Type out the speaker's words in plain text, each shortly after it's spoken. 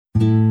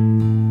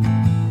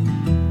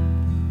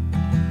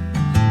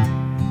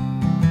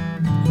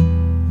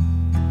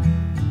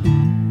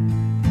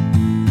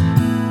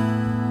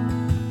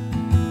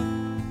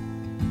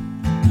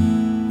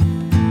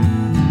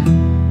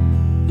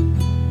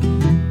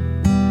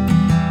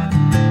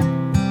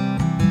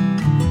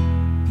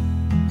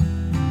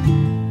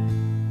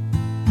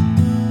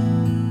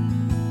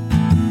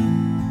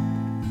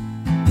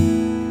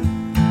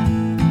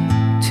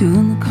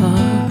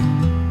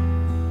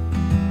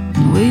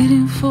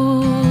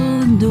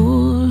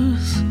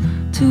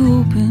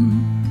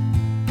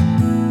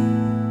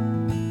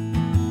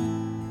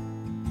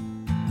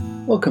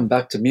Welcome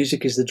back to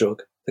Music is the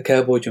Drug, the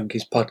Cowboy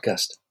Junkies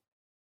podcast.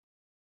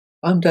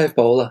 I'm Dave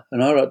Bowler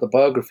and I wrote the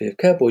biography of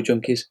Cowboy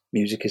Junkies,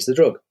 Music is the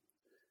Drug.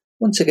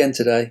 Once again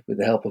today, with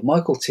the help of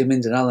Michael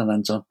Timmins and Alan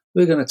Anton,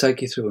 we're going to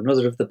take you through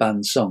another of the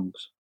band's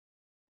songs.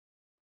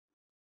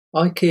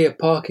 Ikea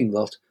Parking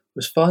Lot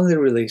was finally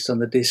released on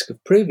the disc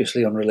of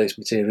previously unreleased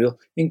material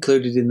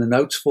included in the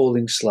Notes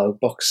Falling Slow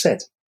box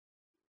set.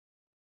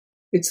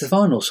 It's the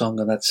final song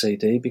on that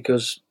CD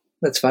because,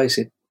 let's face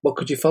it, what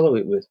could you follow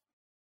it with?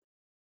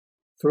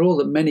 For all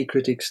that many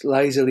critics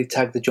lazily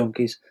tag the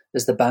Junkies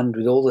as the band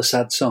with all the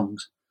sad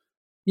songs,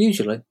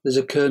 usually there's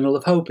a kernel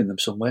of hope in them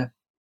somewhere.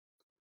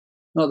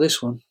 Not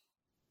this one.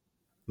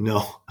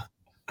 No,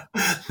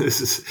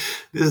 this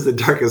is the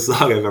darkest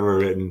song I've ever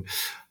written.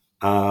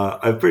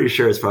 I'm pretty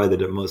sure it's probably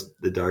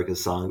the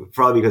darkest song,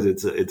 probably because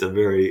it's a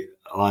very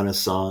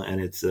honest song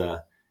and it's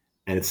set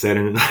in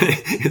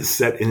it's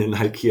set in an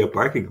Ikea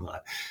parking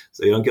lot,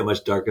 so you don't get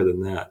much darker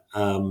than that.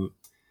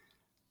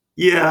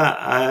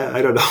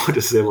 I don't know what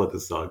to say about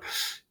this song.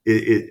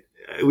 I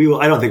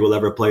don't think we'll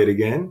ever play it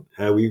again.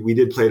 We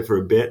did play it for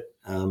a bit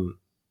when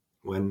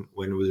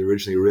it was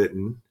originally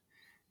written,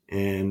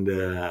 and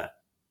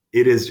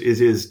it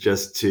is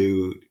just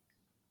too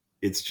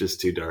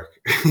dark.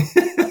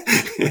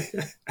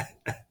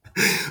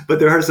 But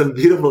there are some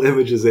beautiful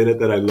images in it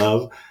that I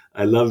love.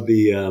 I love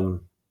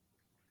the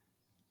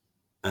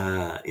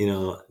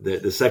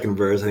the second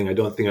verse. I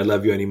don't think I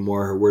love you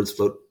anymore. Her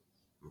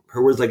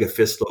words like a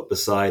fist float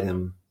beside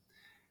him.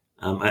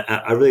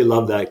 I really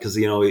love that because,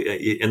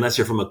 unless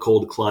you're from a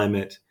cold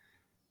climate,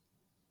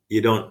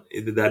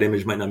 that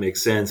image might not make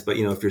sense. But,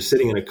 if you're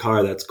sitting in a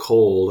car that's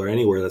cold or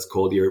anywhere that's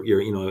cold,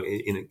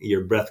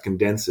 your breath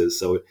condenses.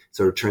 So it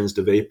sort of turns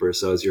to vapor.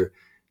 So as you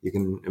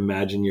can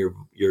imagine your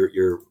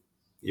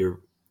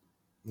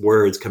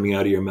words coming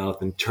out of your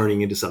mouth and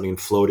turning into something and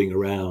floating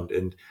around.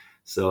 And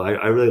so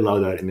I really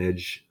love that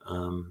image.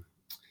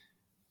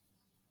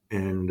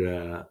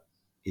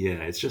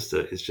 It's just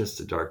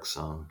a dark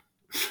song.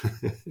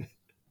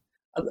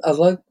 I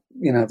like,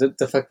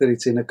 the fact that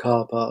it's in a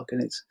car park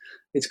and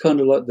it's kind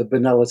of like the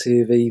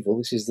banality of evil.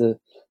 This is the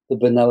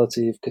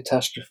banality of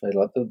catastrophe.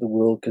 Like the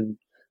world can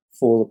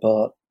fall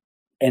apart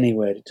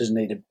anywhere. It doesn't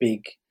need a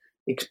big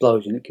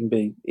explosion. It can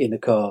be in a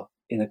car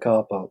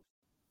park.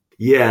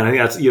 Yeah,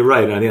 and I think you're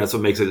right. And I think that's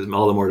what makes it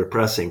all the more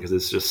depressing because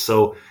it's just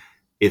so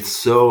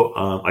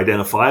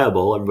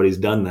identifiable. Everybody's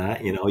done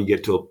that. You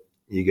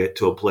get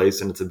to a place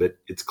and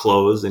it's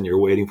closed and you're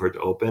waiting for it to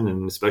open.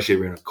 And especially if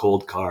you're in a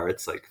cold car,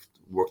 it's like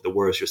the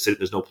worst. You're sitting,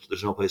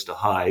 there's no place to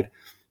hide.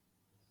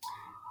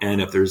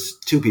 And if there's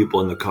two people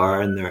in the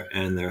car and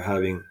they're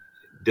having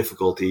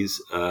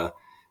difficulties,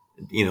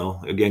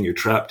 again, you're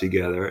trapped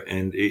together.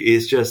 And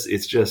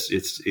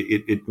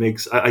it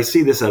makes, I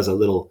see this as a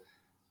little,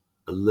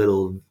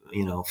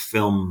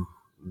 film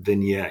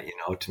vignette.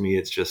 To me,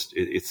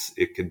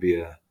 it could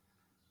be a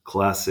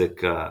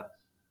classic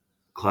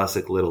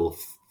little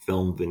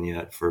film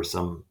vignette for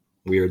some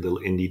weird little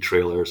indie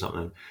trailer or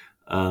something.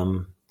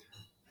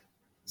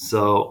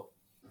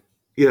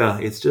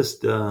 It's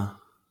just,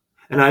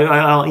 and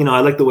I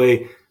like the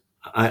way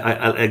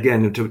I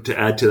again, to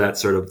add to that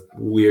sort of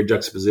weird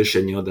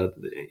juxtaposition, that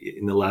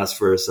in the last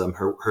verse,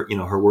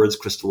 her words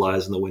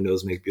crystallize and the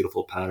windows make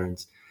beautiful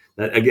patterns.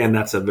 That again,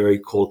 that's a very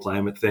cold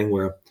climate thing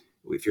where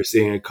if you're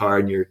sitting in a car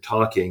and you're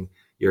talking,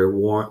 you're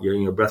warm,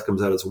 your breath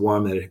comes out, it's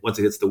warm, and once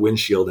it hits the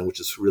windshield, and which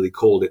is really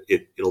cold,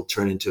 it'll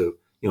turn into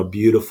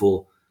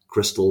beautiful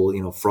crystal,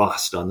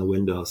 frost on the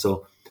window.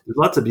 So there's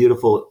lots of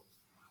beautiful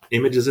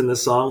images in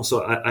this song.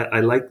 So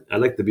I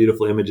like the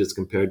beautiful images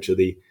compared to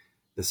the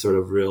sort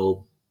of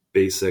real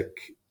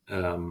basic,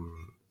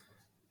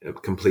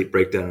 complete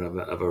breakdown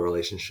of a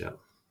relationship.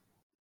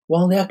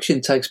 While the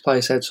action takes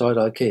place outside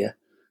Ikea,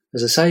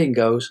 as the saying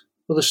goes,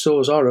 other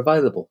stores are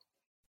available.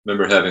 I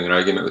remember having an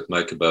argument with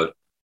Mike about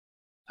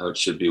how it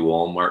should be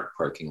Walmart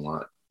parking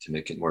lot to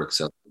make it more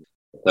accessible.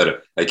 I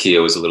thought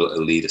Ikea was a little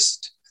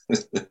elitist.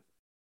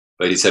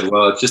 But he said,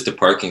 well, it's just a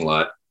parking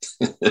lot.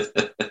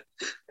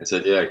 I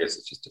said, yeah, I guess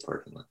it's just a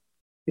parking lot.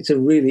 It's a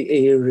really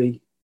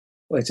eerie,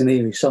 it's an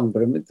eerie song,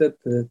 but I mean,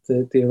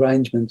 the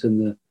arrangement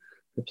and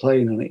the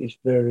playing on it is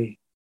very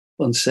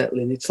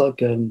unsettling. It's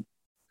like, one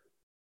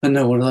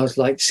of those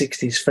late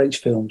 60s French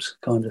films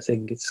kind of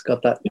thing. It's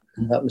got that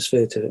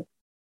atmosphere to it.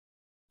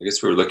 I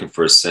guess we were looking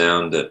for a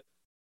sound that,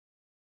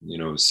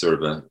 was sort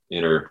of an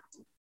inner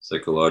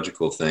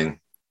psychological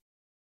thing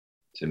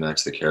to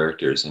match the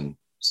characters, and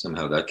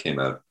somehow that came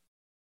out.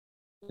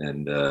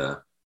 And I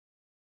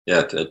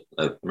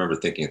remember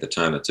thinking at the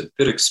time it's a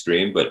bit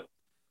extreme, but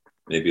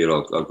maybe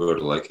I'll grow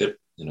to like it,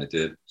 and I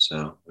did.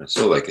 So I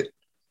still like it.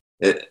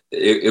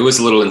 It was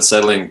a little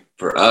unsettling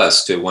for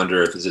us to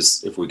wonder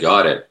if we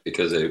got it,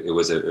 because it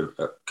was a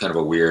kind of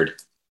a weird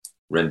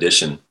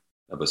rendition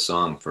of a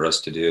song for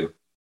us to do.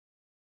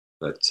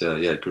 But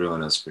it grew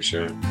on us for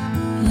sure.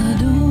 I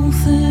don't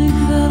think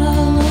that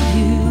I love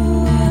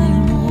you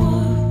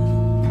anymore.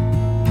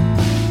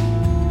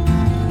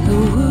 The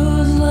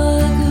words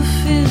like a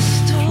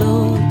fist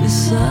float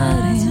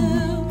beside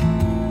him.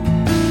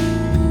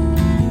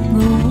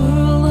 The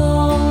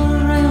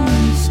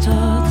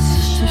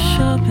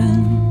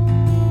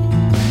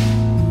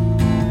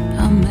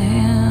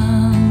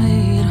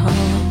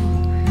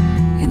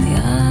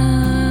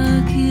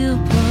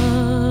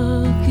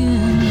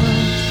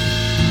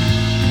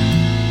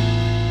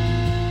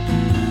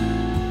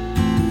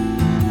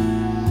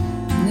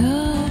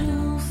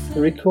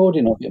the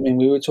recording of it, I mean,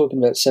 we were talking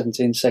about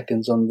 17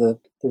 seconds on the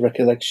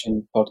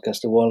Recollection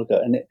podcast a while ago,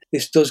 and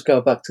this does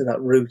go back to that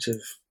root of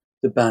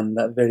the band,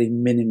 that very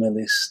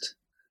minimalist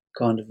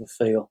kind of a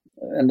feel.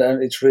 And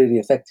it's really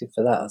effective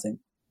for that, I think.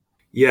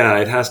 Yeah,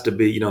 it has to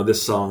be,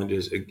 this song,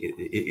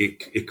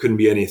 it couldn't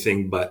be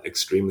anything but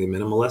extremely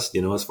minimalist,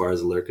 as far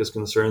as the lyric is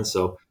concerned.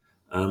 So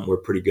we're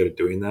pretty good at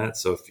doing that.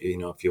 So if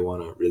you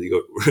want to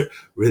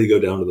really go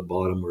down to the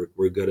bottom,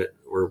 we're good at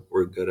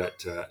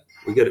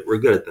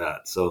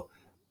that. So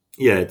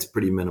yeah, it's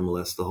pretty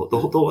minimalist. The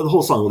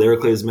whole song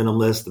lyrically is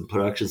minimalist. The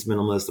production's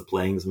minimalist. The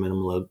playing is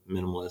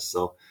minimalist.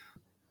 So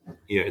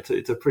yeah,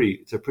 it's a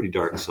pretty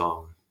dark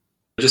song.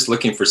 Just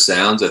looking for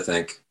sounds, I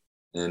think,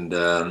 and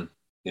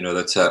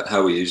that's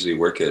how we usually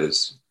work it,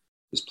 is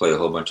just play a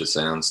whole bunch of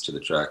sounds to the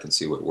track and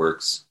see what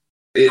works.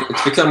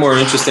 It's become more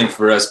interesting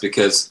for us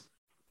because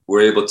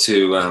we're able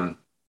to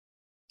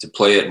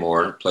play it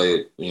more.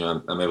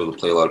 I'm able to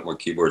play a lot more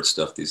keyboard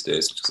stuff these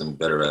days because I'm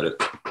better at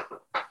it,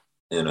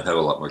 and I have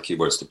a lot more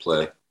keyboards to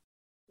play.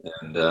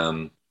 And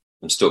I'm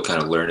still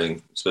kind of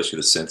learning, especially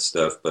the synth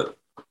stuff. But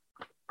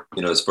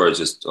as far as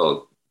just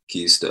all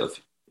key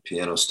stuff,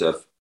 piano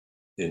stuff,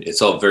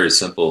 it's all very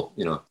simple.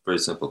 Very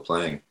simple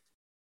playing.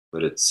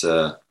 But it's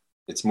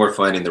more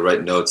finding the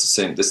right notes.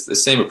 The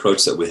same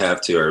approach that we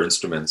have to our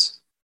instruments,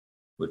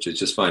 which is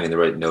just finding the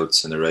right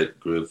notes and the right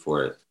groove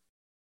for it.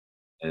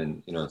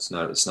 And it's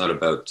not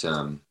about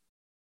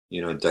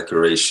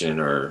decoration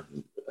or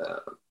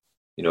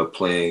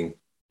playing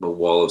a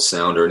wall of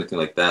sound or anything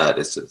like that.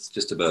 It's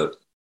just about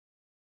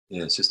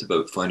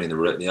finding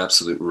the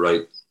absolute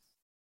right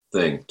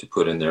thing to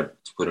put in there,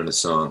 to put in a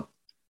song.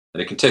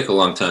 And it can take a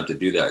long time to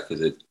do that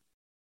because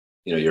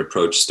your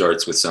approach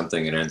starts with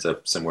something and ends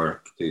up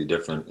somewhere completely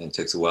different, and it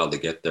takes a while to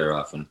get there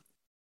often,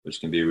 which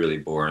can be really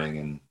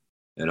boring,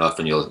 and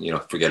often you'll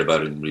forget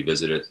about it and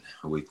revisit it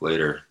a week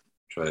later,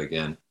 try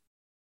again.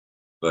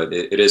 But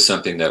it is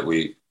something that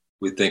we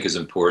think is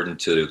important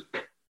to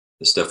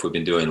the stuff we've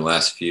been doing the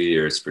last few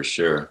years, for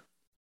sure,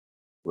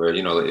 where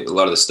a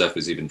lot of the stuff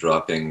is even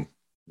dropping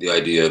the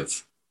idea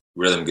of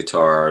rhythm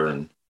guitar,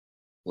 and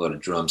a lot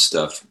of drum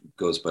stuff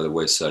goes by the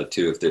wayside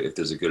too if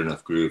there's a good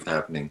enough groove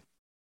happening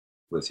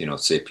with,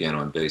 say,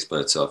 piano and bass by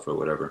itself or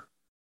whatever.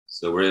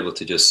 So we're able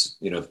to just,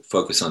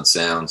 focus on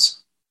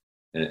sounds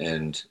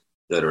and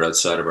that are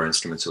outside of our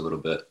instruments a little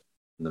bit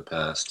in the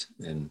past.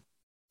 And,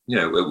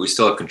 we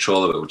still have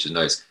control of it, which is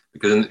nice.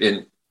 Because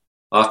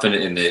often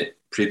in the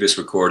previous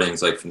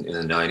recordings, like in the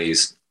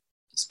 90s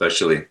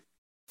especially,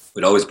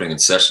 we'd always bring in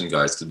session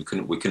guys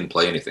because we couldn't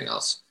play anything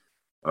else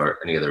or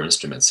any other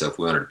instruments. So if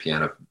we wanted a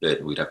piano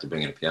bit, we'd have to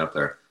bring in a piano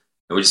player.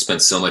 And we just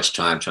spent so much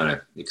time trying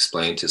to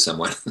explain to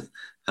someone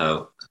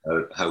how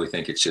we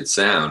think it should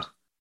sound,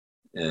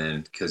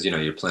 and because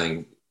you're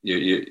playing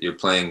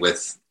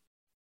with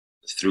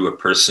through a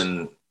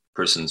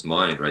person's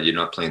mind, right? You're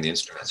not playing the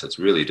instrument, so it's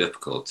really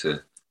difficult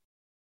to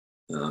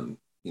kind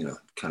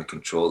of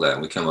control that.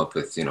 And we come up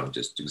with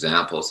just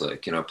examples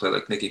like play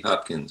like Nicky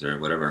Hopkins or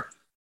whatever,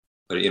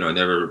 but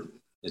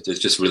it's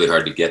just really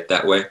hard to get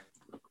that way,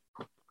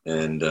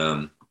 and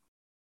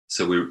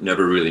so we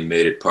never really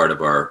made it part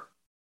of our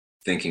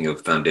thinking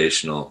of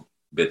foundational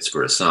bits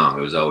for a song.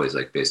 It was always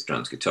like bass,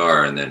 drums,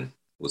 guitar, and then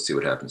we'll see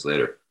what happens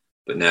later.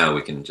 But now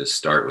we can just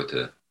start with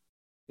a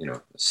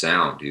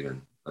sound,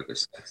 even like a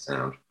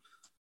sound,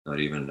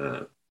 not even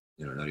a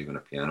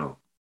piano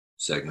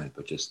segment,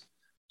 but just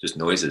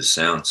noises,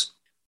 sounds,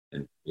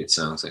 and it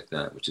sounds like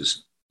that, which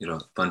is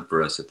fun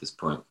for us at this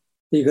point.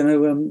 You're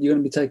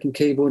gonna be taking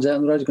keyboards out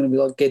on the road. You're gonna be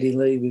like Geddy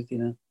Lee with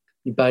your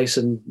bass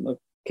and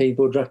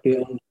keyboard rack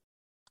behind.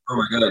 Oh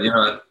my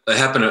God! I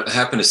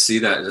happen to see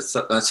that.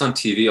 That's on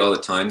TV all the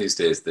time these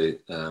days.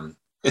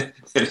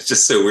 It's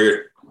just so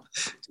weird.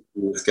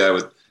 This guy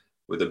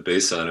with a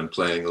bass on and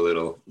playing a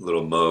little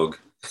Moog.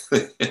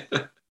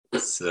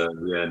 So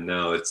yeah,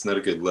 no, it's not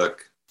a good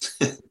look.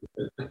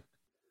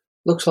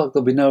 Looks like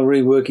there'll be no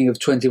reworking of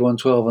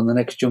 2112 on the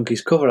next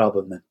Junkies cover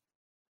album then.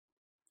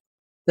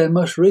 Their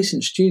most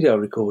recent studio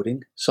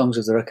recording, Songs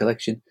of the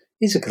Recollection,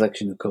 is a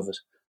collection of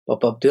covers by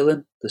Bob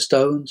Dylan, The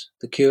Stones,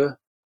 The Cure,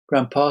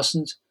 Graham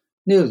Parsons,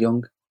 Neil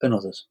Young, and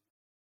others.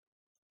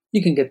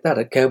 You can get that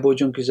at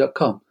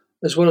cowboyjunkies.com,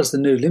 as well as the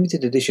new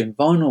limited edition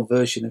vinyl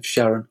version of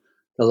Sharon,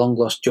 the Long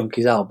Lost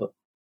Junkies album.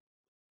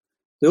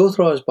 The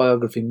authorised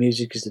biography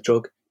Music is the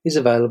Drug is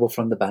available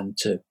from the band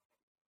too.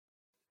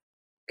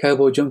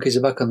 Cowboy Junkies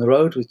are back on the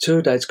road with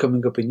tour dates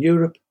coming up in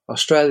Europe,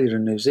 Australia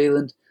and New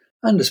Zealand,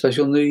 and a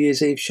special New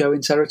Year's Eve show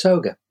in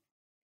Saratoga.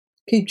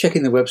 Keep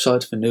checking the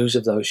website for news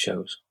of those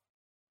shows.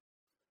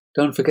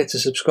 Don't forget to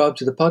subscribe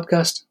to the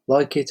podcast,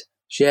 like it,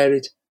 share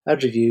it,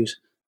 add reviews,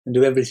 and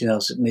do everything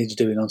else that needs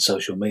doing on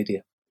social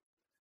media.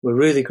 We're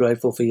really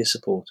grateful for your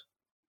support.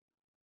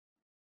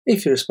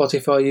 If you're a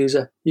Spotify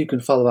user, you can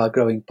follow our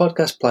growing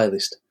podcast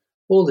playlist.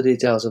 All the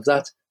details of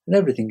that and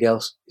everything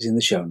else is in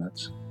the show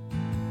notes.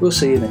 We'll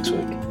see you next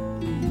week.